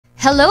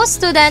Hello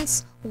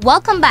students!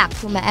 Welcome back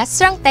to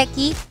Maestrang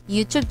Techy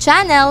YouTube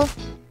channel.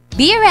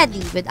 Be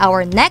ready with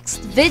our next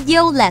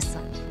video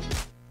lesson.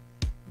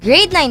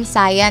 Grade 9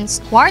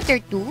 Science Quarter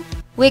 2,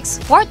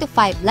 Weeks 4 to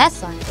 5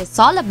 lesson is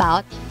all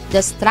about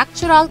the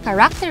structural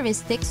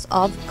characteristics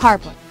of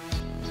carbon.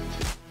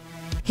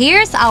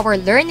 Here's our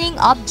learning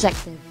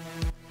objective.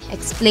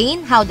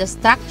 Explain how the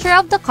structure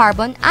of the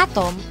carbon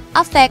atom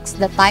affects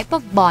the type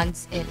of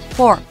bonds it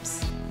forms.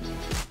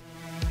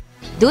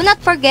 Do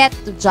not forget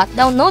to jot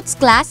down notes,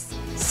 class.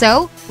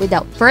 So,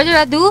 without further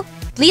ado,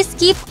 please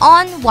keep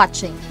on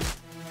watching.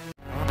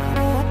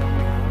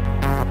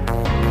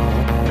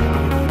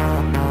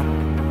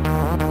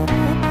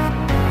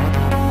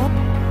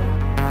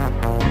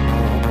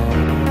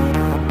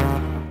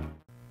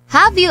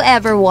 Have you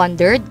ever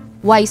wondered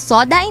why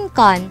soda in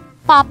can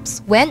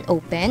pops when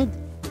opened?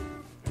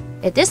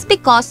 It is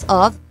because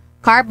of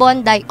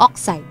carbon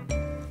dioxide.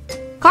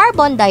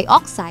 Carbon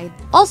dioxide,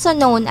 also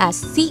known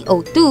as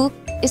CO2,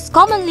 is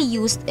commonly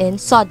used in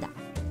soda.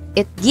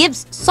 It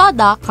gives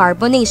soda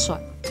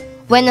carbonation.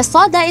 When a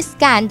soda is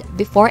canned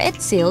before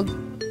it's sealed,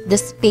 the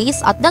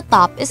space at the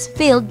top is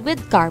filled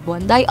with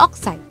carbon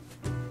dioxide.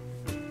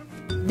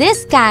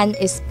 This can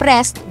is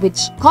pressed,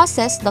 which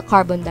causes the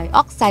carbon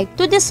dioxide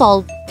to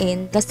dissolve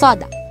in the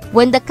soda.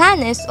 When the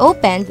can is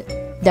opened,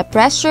 the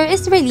pressure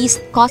is released,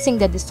 causing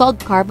the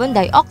dissolved carbon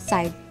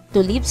dioxide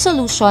to leave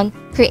solution,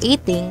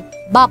 creating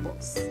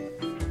bubbles.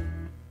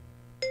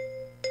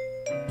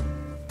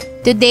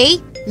 Today,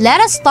 let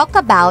us talk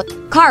about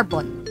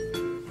carbon.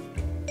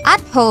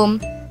 At home,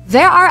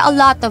 there are a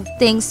lot of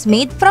things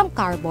made from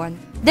carbon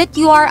that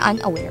you are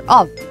unaware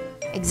of.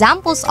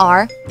 Examples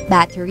are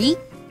battery,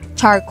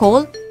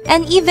 charcoal,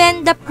 and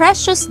even the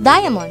precious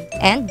diamond,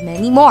 and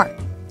many more.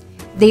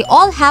 They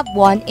all have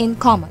one in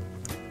common.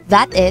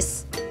 That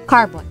is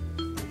carbon.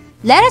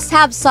 Let us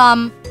have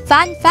some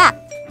fun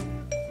fact.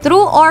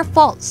 True or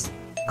false?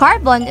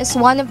 Carbon is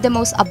one of the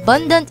most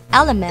abundant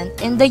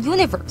elements in the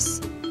universe.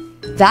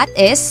 That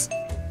is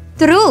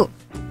true.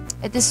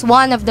 It is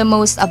one of the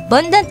most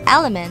abundant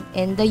elements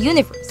in the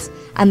universe.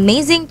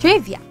 Amazing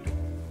trivia.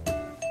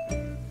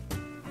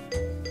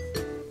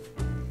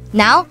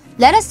 Now,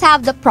 let us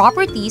have the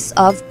properties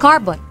of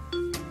carbon.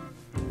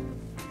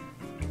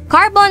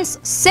 Carbon's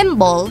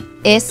symbol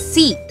is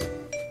C.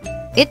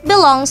 It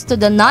belongs to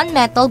the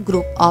non-metal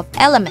group of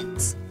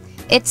elements.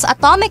 Its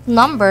atomic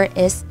number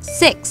is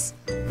 6,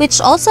 which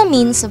also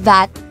means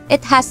that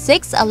it has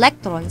 6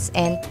 electrons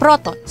and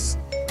protons.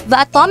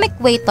 The atomic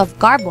weight of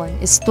carbon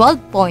is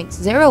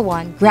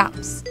 12.01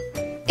 grams.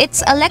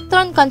 Its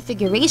electron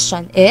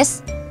configuration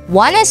is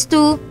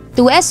 1s2,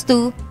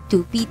 2s2,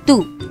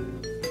 2p2.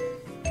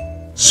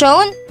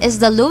 Shown is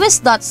the Lewis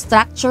dot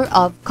structure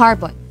of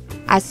carbon.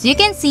 As you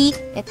can see,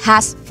 it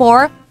has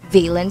 4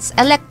 valence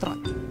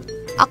electrons.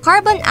 A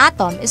carbon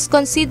atom is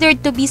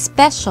considered to be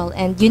special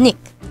and unique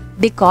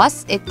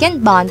because it can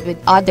bond with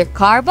other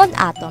carbon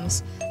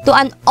atoms to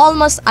an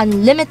almost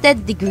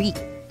unlimited degree.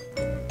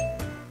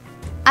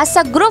 As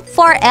a group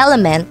 4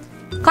 element,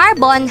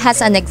 carbon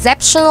has an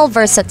exceptional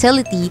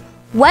versatility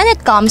when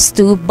it comes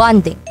to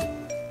bonding.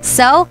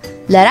 So,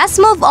 let us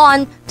move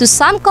on to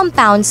some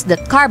compounds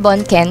that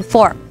carbon can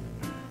form.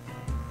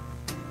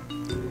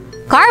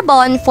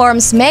 Carbon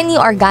forms many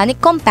organic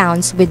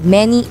compounds with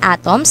many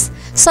atoms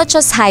such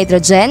as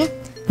hydrogen,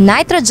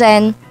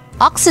 nitrogen,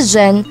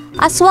 oxygen,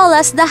 as well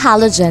as the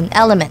halogen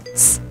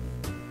elements.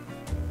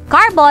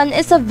 Carbon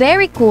is a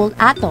very cool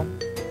atom.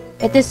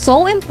 It is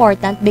so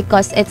important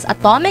because its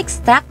atomic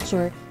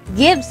structure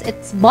gives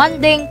its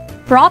bonding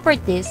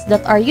properties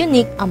that are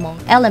unique among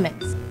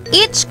elements.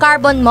 Each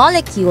carbon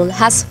molecule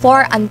has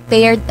 4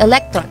 unpaired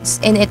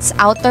electrons in its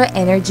outer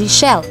energy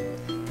shell.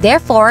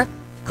 Therefore,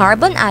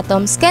 carbon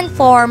atoms can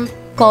form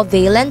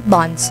covalent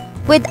bonds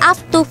with up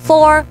to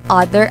 4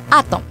 other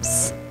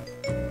atoms.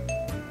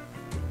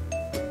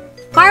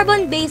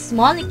 Carbon-based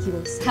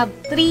molecules have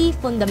 3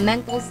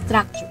 fundamental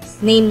structures,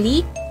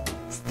 namely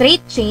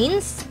straight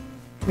chains,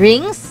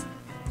 rings,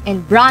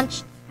 and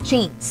branched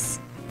chains.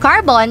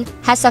 Carbon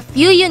has a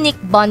few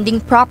unique bonding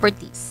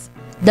properties,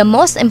 the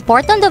most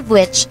important of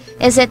which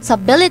is its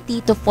ability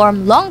to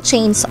form long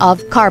chains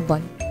of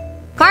carbon.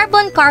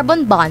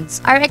 Carbon-carbon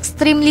bonds are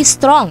extremely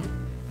strong.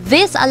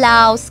 This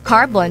allows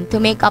carbon to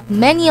make up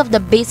many of the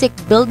basic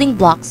building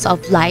blocks of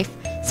life,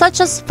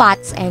 such as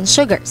fats and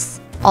sugars.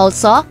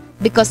 Also,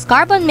 because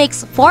carbon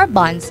makes 4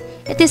 bonds,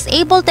 it is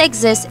able to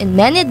exist in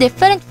many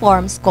different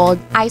forms called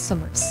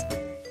isomers.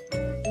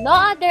 No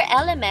other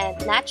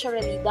element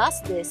naturally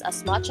does this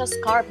as much as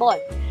carbon.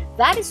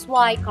 That is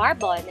why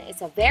carbon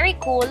is a very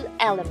cool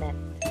element.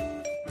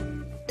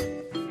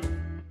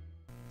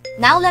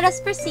 Now let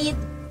us proceed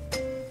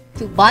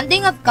to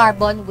bonding of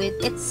carbon with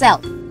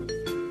itself.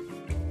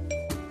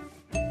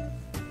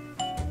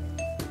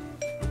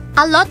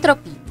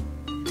 Allotropy.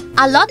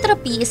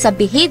 Allotropy is a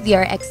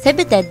behavior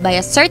exhibited by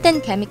a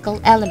certain chemical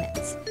element.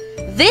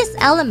 These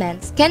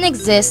elements can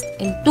exist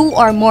in 2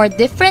 or more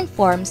different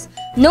forms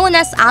known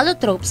as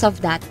allotropes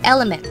of that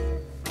element.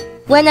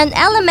 When an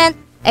element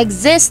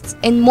exists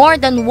in more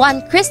than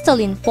one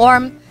crystalline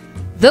form,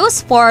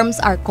 those forms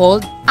are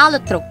called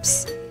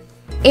allotropes.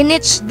 In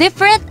each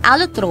different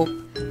allotrope,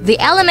 the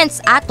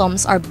element's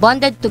atoms are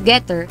bonded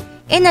together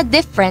in a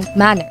different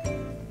manner.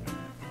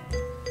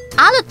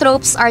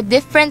 Allotropes are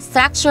different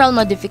structural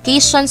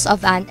modifications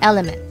of an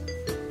element.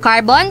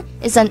 Carbon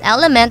is an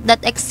element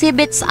that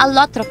exhibits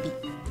allotropy.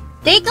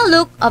 Take a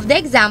look of the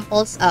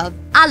examples of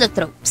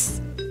allotropes.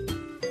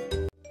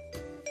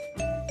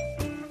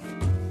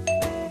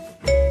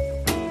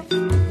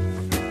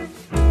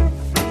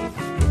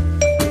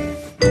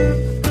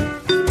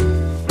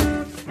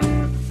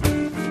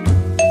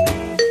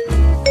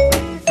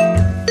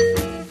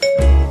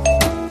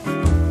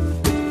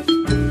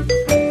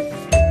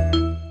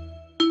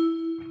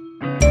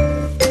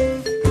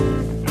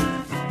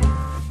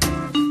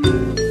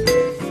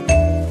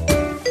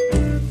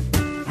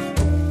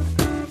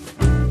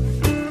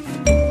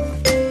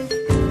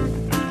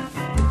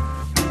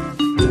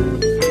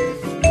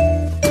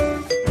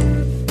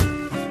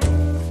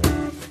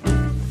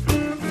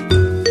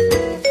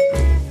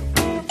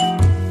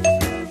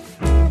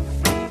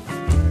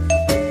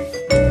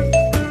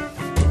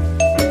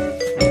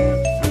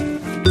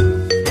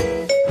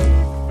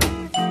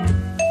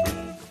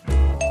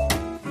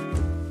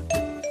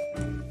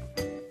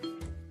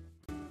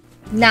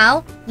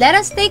 Now, let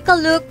us take a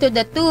look to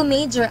the two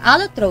major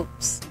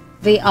allotropes.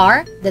 They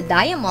are the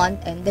diamond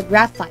and the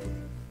graphite.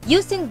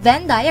 Using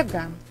Venn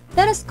diagram,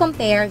 let us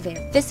compare their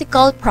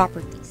physical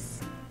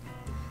properties.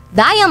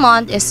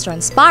 Diamond is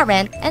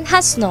transparent and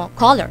has no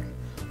color,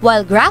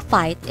 while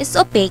graphite is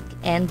opaque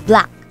and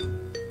black.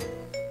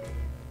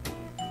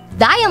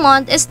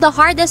 Diamond is the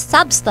hardest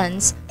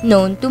substance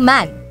known to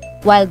man,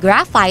 while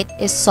graphite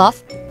is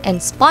soft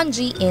and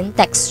spongy in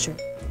texture.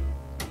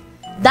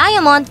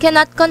 Diamond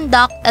cannot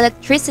conduct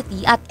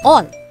electricity at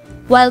all,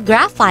 while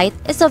graphite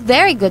is a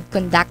very good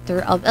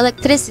conductor of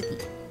electricity.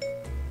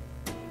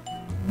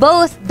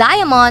 Both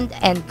diamond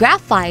and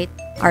graphite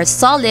are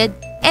solid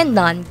and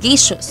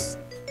non-gaseous.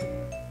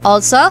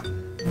 Also,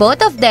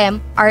 both of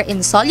them are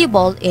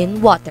insoluble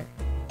in water.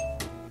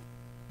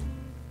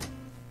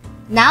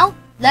 Now,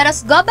 let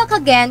us go back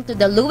again to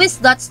the Lewis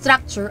dot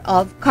structure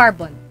of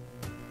carbon.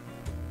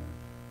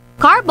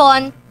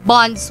 Carbon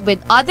bonds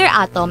with other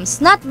atoms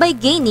not by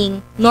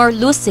gaining nor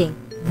losing,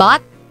 but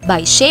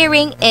by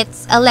sharing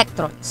its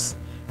electrons.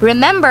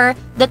 Remember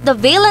that the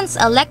valence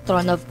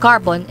electron of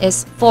carbon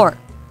is 4.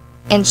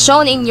 And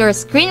shown in your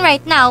screen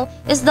right now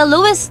is the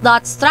Lewis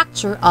dot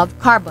structure of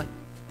carbon.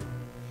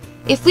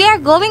 If we are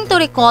going to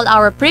recall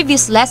our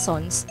previous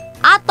lessons,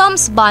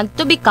 atoms bond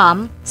to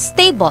become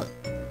stable.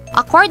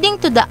 According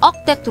to the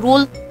octet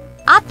rule,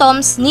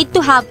 atoms need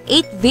to have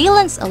 8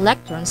 valence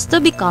electrons to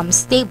become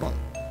stable.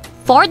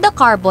 For the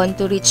carbon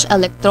to reach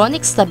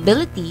electronic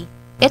stability,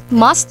 it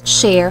must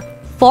share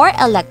 4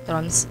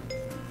 electrons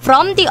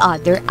from the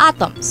other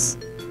atoms.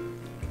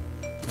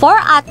 4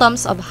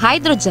 atoms of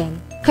hydrogen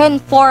can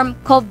form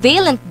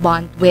covalent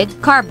bond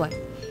with carbon.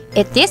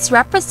 It is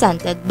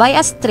represented by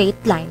a straight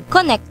line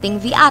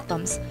connecting the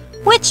atoms,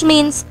 which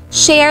means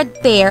shared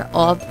pair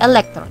of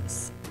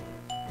electrons.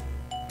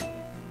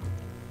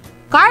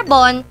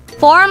 Carbon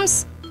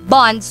forms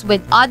bonds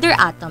with other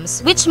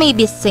atoms which may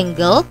be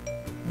single,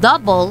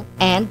 double,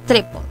 and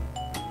triple.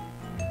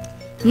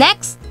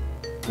 Next,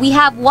 we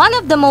have one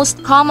of the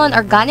most common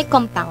organic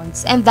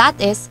compounds, and that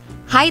is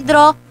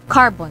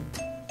hydrocarbon.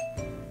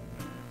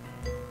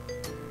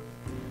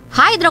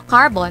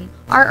 Hydrocarbon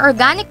are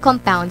organic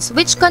compounds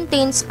which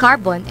contains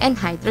carbon and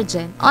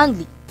hydrogen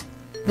only.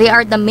 They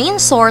are the main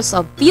source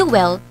of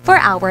fuel for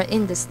our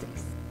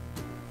industries.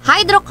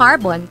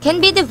 Hydrocarbon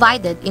can be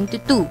divided into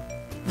two.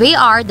 They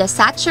are the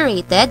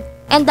saturated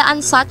and the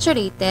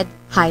unsaturated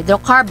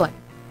hydrocarbon.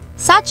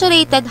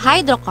 Saturated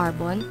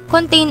hydrocarbon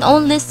contain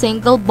only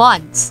single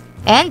bonds,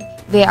 and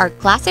they are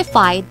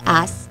classified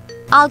as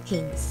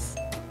alkanes.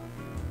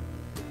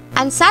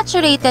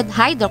 Unsaturated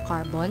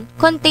hydrocarbon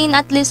contain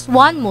at least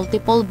one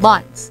multiple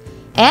bonds,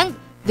 and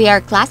they are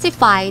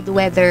classified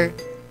whether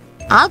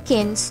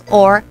alkenes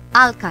or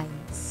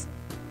alkynes.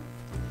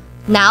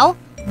 Now,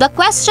 the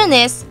question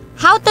is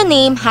how to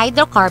name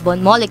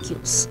hydrocarbon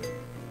molecules.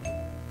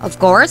 Of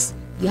course,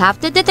 you have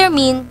to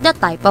determine the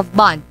type of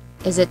bond.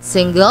 Is it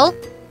single,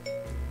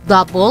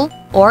 double,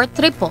 or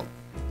triple?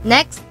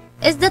 Next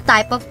is the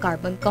type of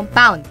carbon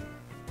compound.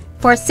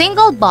 For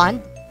single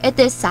bond, it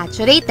is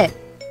saturated.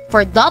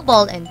 For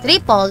double and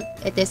triple,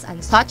 it is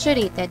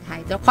unsaturated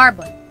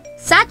hydrocarbon.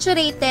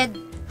 Saturated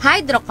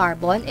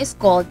hydrocarbon is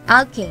called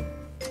alkane.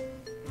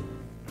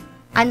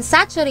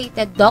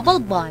 Unsaturated double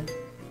bond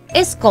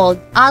is called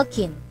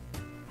alkene.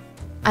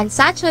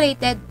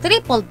 Unsaturated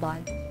triple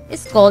bond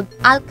is called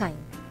alkyne.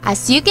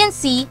 As you can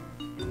see,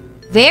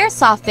 their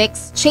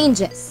suffix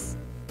changes.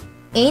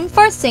 Ane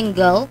for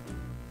single,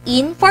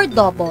 in for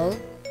double,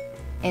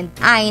 and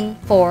ine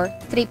for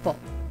triple.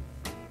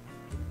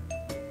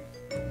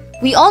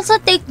 We also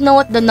take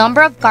note the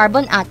number of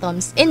carbon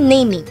atoms in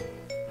naming.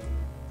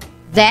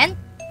 Then,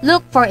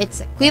 look for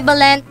its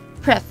equivalent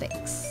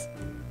prefix.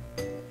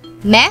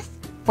 Meth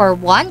for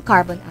 1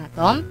 carbon atom.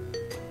 atom,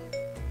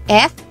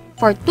 F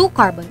for 2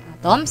 carbon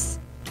atoms,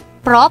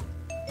 prop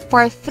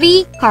for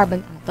 3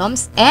 carbon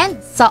atoms, and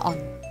so on.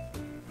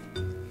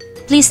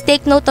 Please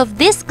take note of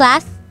this,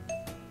 class.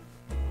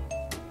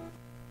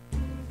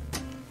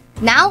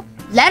 Now,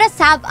 let us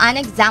have an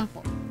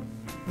example.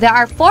 There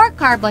are 4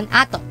 carbon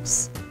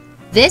atoms.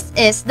 This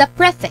is the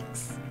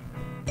prefix.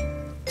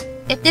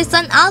 It is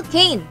an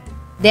alkane.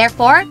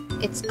 Therefore,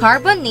 its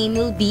carbon name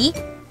will be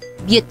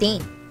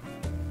butane.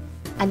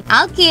 An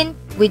alkene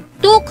with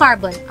 2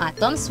 carbon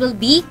atoms will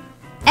be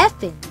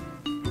ethene.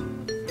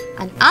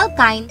 An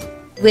alkyne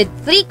with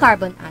 3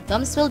 carbon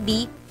atoms will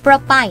be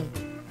propyne.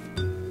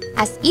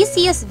 As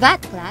easy as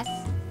that, class.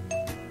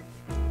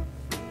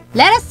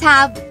 Let us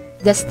have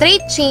the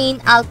straight chain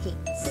alkanes.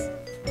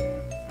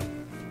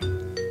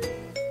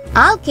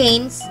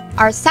 Alkanes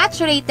are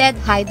saturated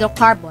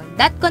hydrocarbon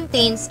that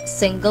contains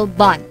single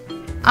bond.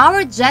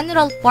 Our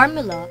general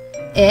formula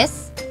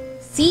is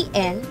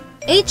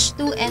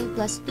CnH2n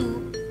plus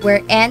 2,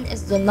 where n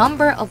is the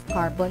number of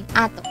carbon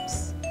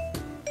atoms.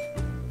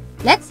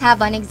 Let's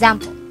have an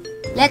example.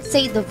 Let's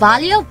say the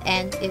value of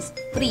n is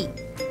 3,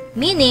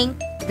 meaning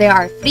there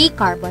are 3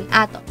 carbon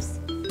atoms.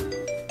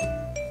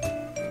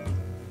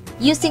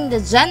 Using the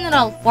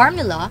general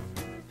formula,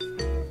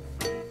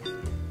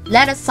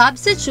 let us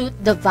substitute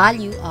the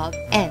value of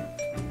n.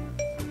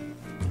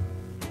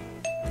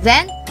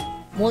 Then,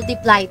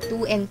 multiply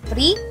 2 and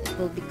 3, it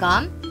will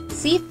become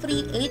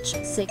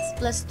C3H6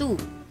 plus 2.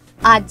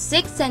 Add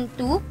 6 and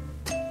 2.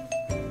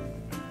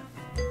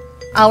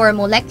 Our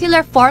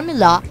molecular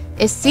formula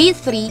is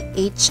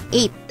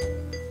C3H8.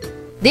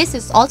 This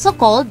is also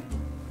called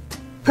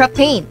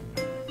propane.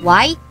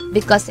 Why?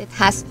 Because it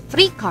has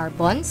 3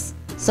 carbons,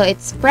 so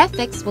its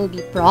prefix will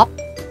be prop.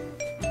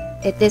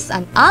 It is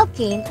an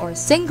alkane or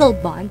single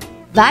bond,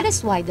 that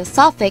is why the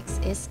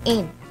suffix is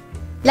 -ane.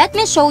 Let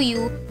me show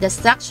you the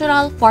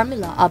structural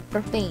formula of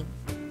propane.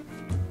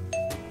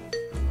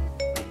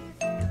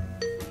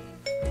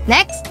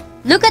 Next,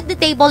 look at the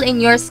table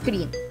in your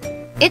screen.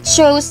 It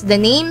shows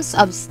the names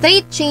of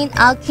straight chain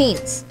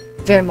alkanes,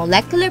 their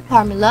molecular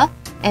formula,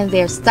 and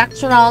their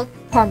structural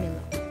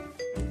formula.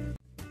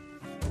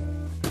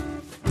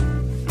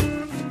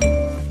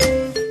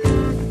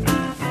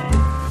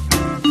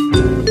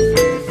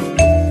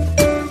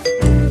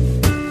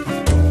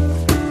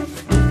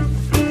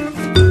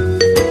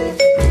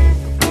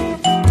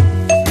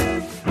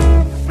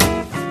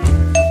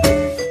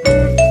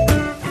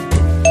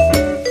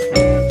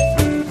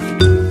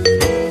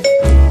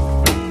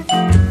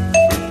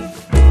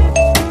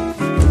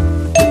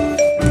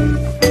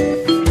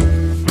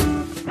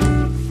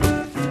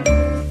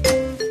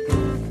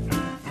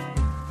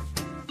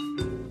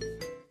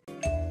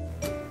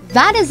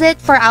 That is it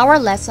for our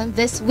lesson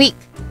this week.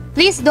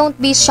 Please don't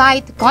be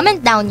shy to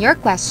comment down your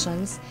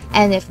questions,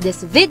 and if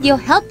this video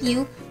helped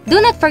you,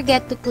 do not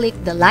forget to click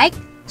the like,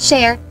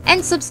 share, and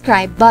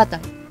subscribe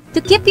button.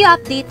 To keep you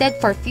updated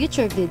for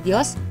future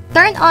videos,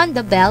 turn on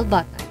the bell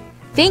button.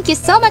 Thank you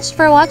so much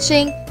for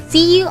watching.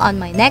 See you on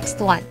my next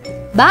one.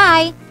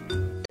 Bye!